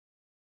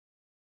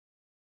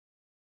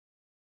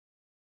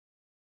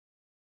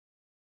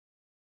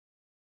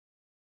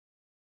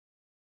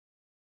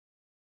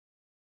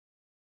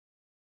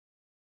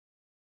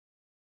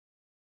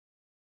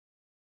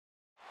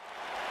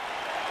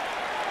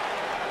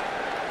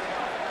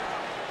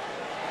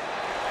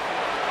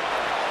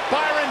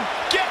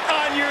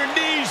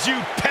yours,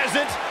 you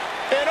peasant!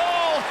 And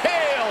all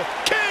hail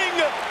King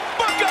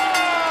Booker!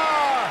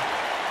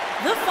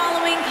 The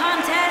following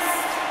contest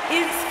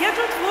is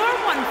scheduled for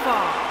one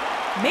fall.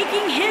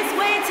 Making his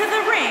way to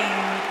the ring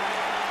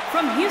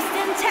from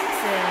Houston,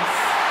 Texas,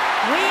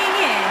 weighing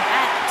in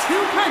at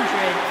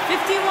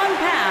 251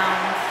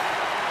 pounds,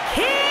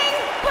 King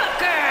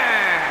Booker!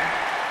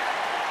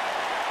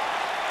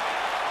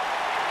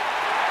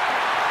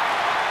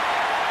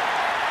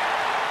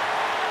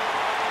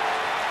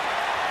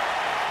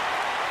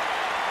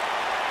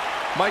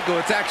 Michael,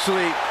 it's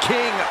actually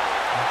King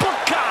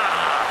Booker!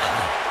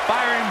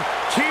 Byron,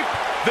 keep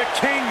the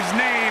King's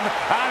name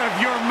out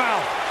of your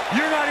mouth.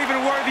 You're not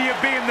even worthy of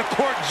being the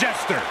court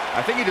jester.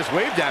 I think he just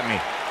waved at me.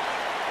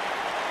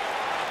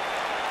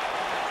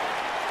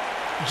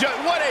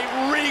 What a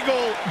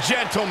regal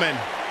gentleman.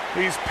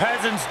 These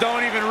peasants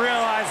don't even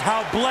realize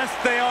how blessed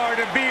they are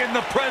to be in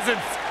the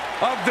presence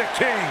of the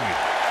King.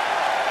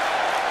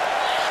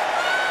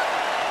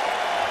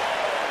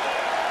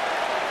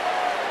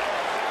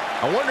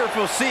 I wonder if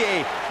we'll see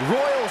a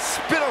royal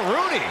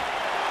spin-a-rooney.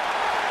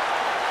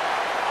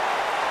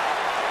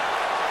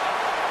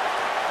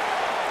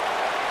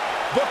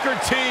 Booker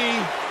T,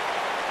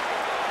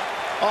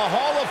 a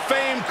Hall of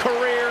Fame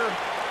career,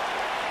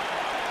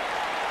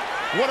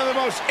 one of the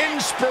most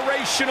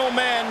inspirational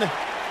men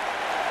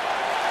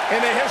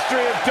in the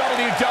history of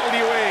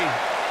WWE.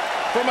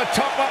 From a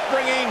tough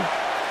upbringing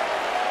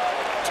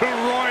to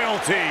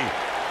royalty.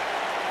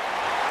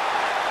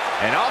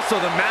 And also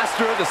the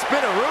master of the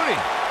spin-a-rooney.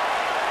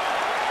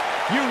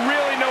 You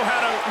really know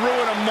how to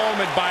ruin a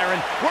moment, Byron.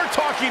 We're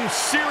talking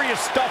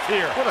serious stuff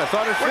here. What I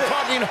thought it We're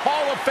talking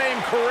Hall of Fame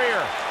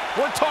career.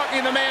 We're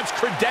talking the man's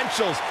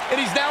credentials, and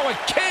he's now a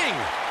king.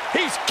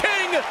 He's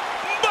King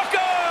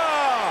Booker!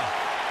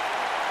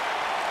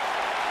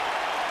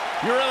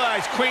 You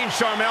realize Queen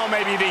Sharmell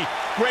may be the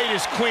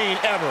greatest queen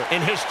ever in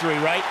history,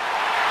 right?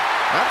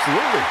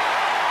 Absolutely.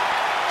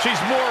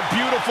 She's more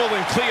beautiful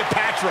than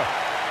Cleopatra.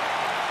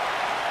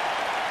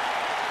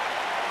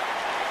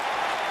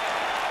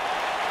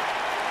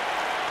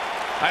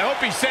 I hope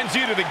he sends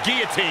you to the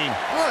guillotine.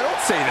 Oh,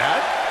 don't say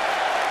that.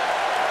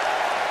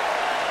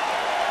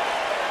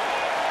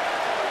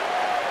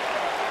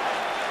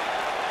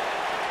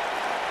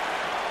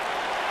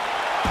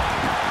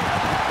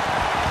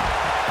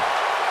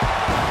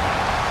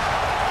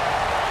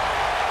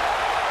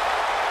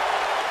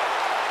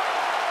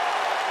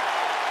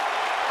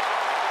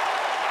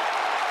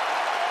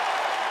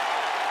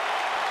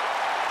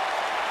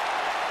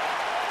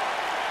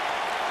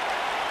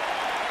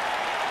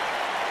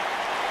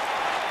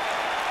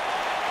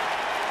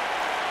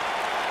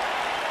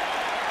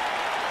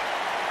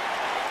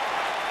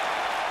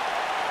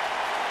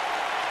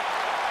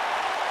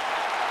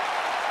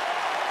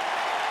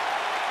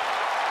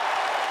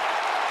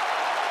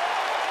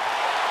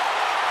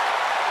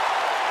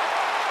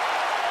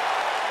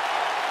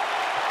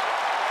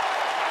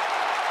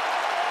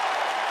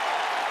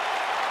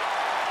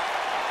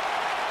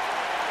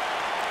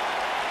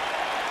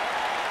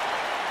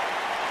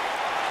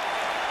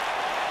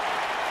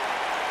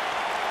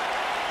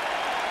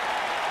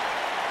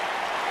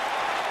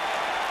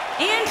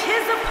 And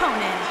his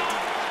opponent,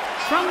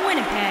 from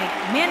Winnipeg,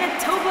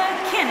 Manitoba,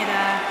 Canada,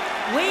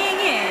 weighing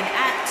in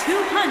at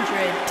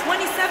 227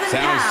 pounds.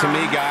 Sounds to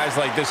me, guys,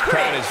 like this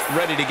crowd is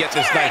ready to get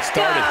this night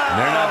started.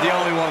 They're not the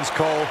only ones,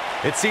 Cole.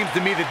 It seems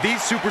to me that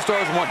these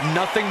superstars want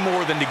nothing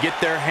more than to get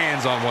their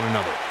hands on one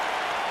another.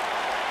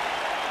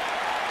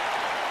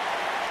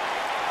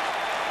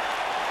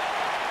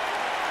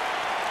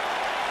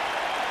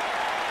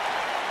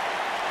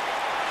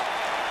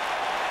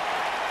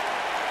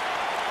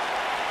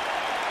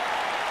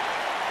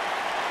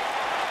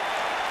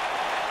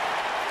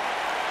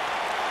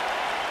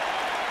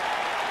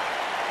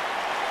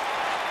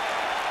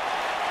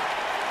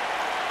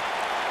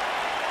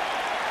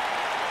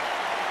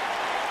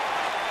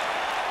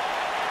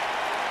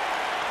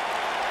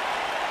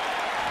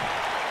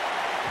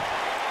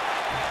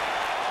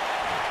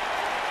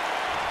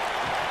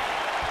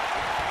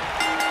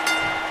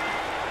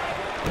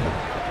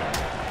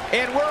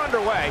 And we're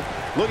underway.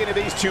 Looking at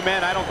these two men,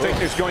 I don't think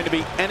there's going to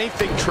be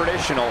anything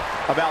traditional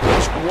about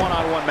this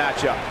one-on-one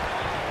matchup.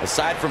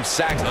 Aside from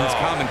Saxton's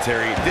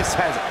commentary, this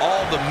has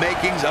all the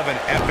makings of an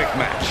epic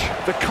match.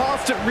 The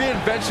constant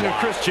reinvention of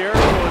Chris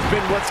Jericho has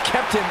been what's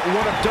kept him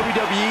one of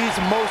WWE's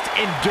most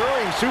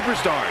enduring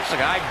superstars. Look,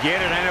 I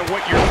get it. I know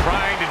what you're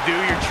trying to do.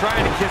 You're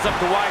trying to kiss up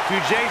to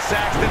Y2J,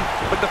 Saxton.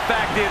 But the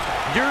fact is,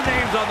 your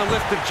name's on the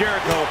list of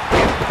Jericho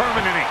in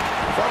permanent ink.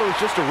 I thought it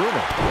was just a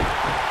rumor.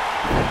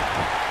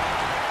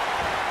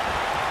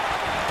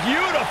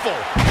 Beautiful!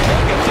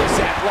 Look at this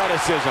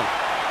athleticism.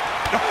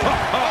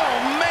 Oh,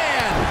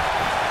 man!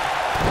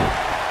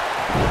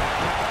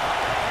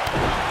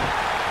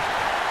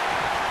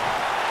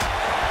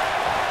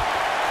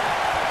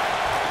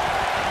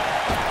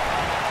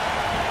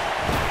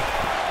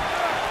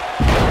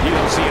 You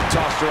don't see it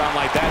tossed around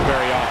like that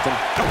very often.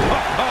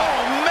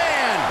 Oh, man!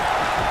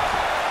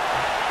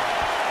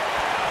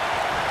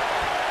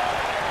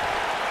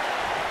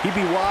 He'd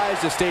be wise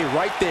to stay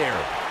right there.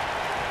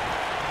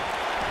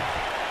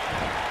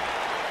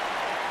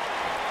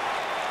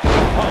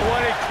 Oh,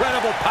 what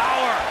incredible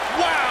power.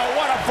 Wow,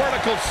 what a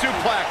vertical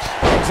suplex.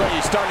 Looks like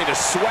he's starting to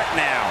sweat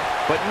now.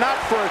 But not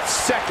for a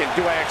second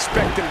do I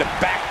expect him to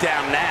back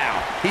down now.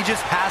 He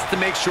just has to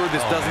make sure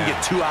this doesn't get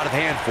too out of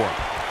hand for him.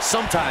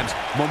 Sometimes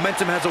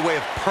momentum has a way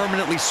of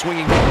permanently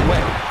swinging him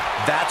away.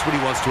 That's what he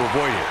wants to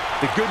avoid here.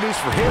 The good news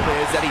for him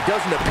is that he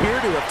doesn't appear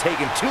to have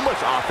taken too much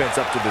offense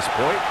up to this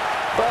point,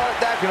 but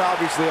that can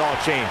obviously all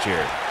change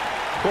here.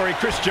 Corey,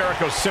 Chris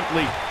Jericho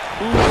simply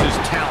oozes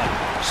talent.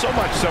 So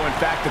much so, in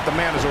fact, that the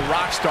man is a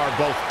rock star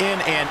both in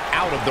and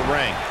out of the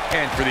ring.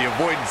 And for the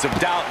avoidance of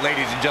doubt,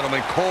 ladies and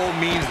gentlemen, Cole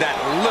means that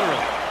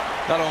literally.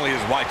 Not only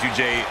is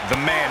Y2J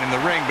the man in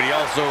the ring, but he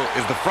also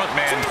is the front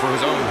man for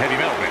his own heavy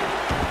metal band.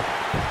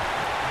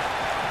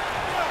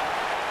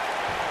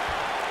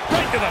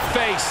 Right to the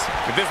face.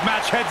 If this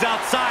match heads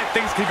outside,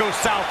 things can go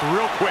south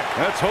real quick.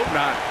 Let's hope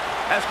not.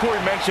 As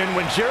Corey mentioned,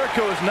 when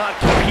Jericho is not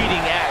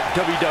competing at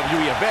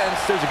WWE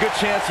events, there's a good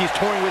chance he's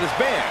touring with his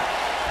band.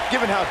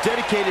 Given how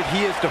dedicated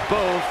he is to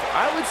both,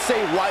 I would say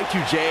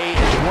Y2J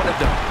is one of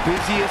the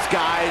busiest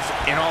guys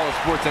in all of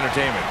sports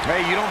entertainment.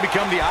 Hey, you don't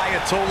become the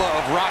Ayatollah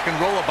of rock and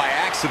roll by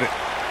accident.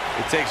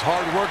 It takes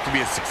hard work to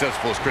be as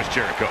successful as Chris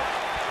Jericho.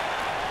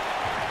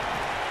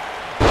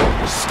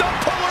 Stump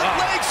puller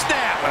leg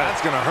snap.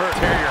 That's going to hurt.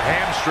 Tear your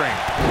hamstring.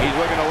 He's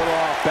looking a little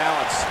off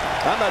balance.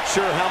 I'm not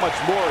sure how much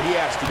more he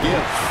has to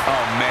give.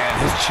 Oh, man,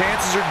 his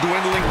chances are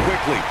dwindling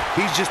quickly.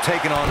 He's just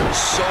taken on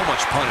so much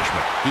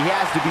punishment. He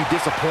has to be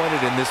disappointed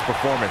in this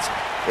performance.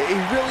 He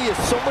really is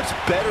so much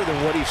better than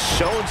what he's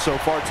shown so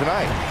far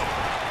tonight.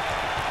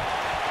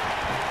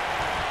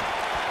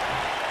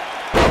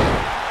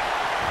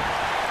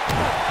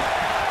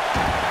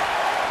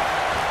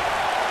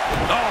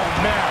 Oh,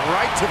 man,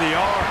 right to the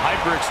arm.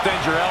 Hyperextend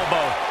your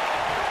elbow.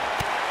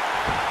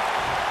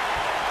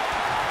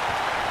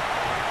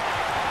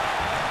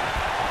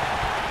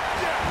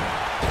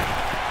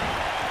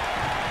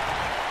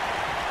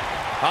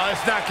 Oh,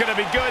 it's not going to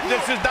be good.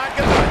 This is not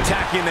going to be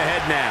Attacking the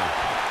head now.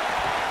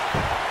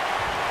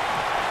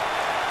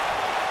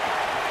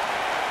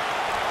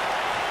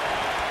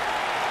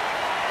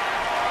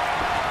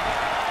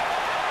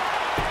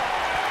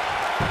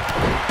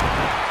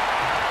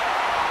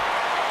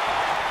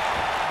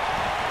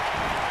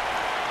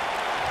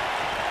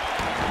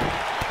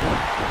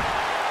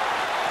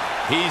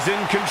 He's in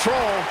control.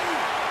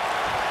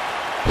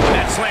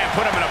 That slam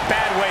put him in a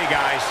bad way,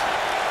 guys.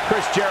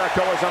 Chris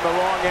Jericho is on the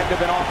wrong end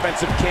of an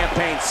offensive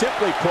campaign.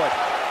 Simply put,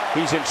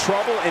 he's in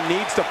trouble and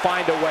needs to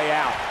find a way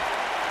out.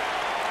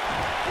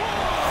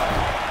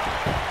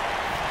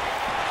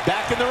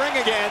 Back in the ring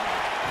again.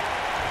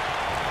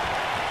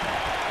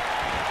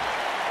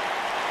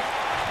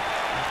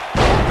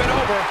 Up and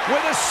over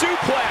with a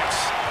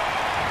suplex.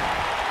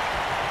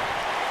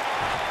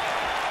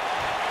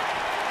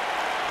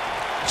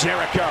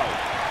 Jericho.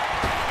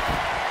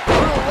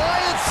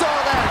 Reliance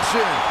on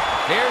action.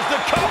 Here's the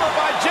cover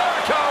by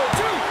Jericho.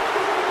 2,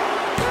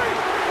 3.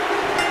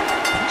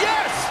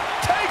 Yes!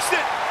 Takes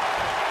it!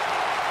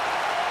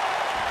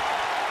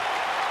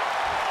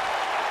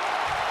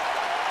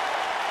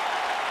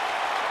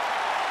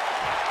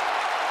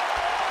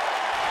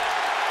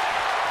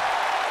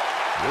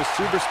 This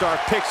superstar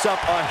picks up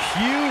a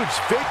huge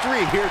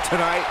victory here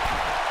tonight.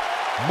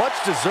 Much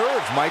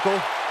deserved, Michael.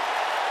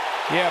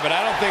 Yeah, but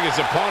I don't think his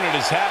opponent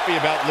is happy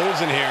about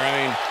losing here. I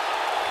mean,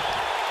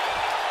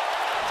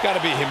 he's got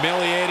to be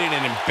humiliated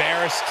and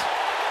embarrassed.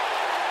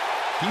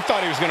 He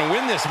thought he was going to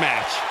win this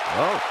match.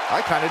 Oh,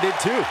 I kind of did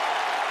too.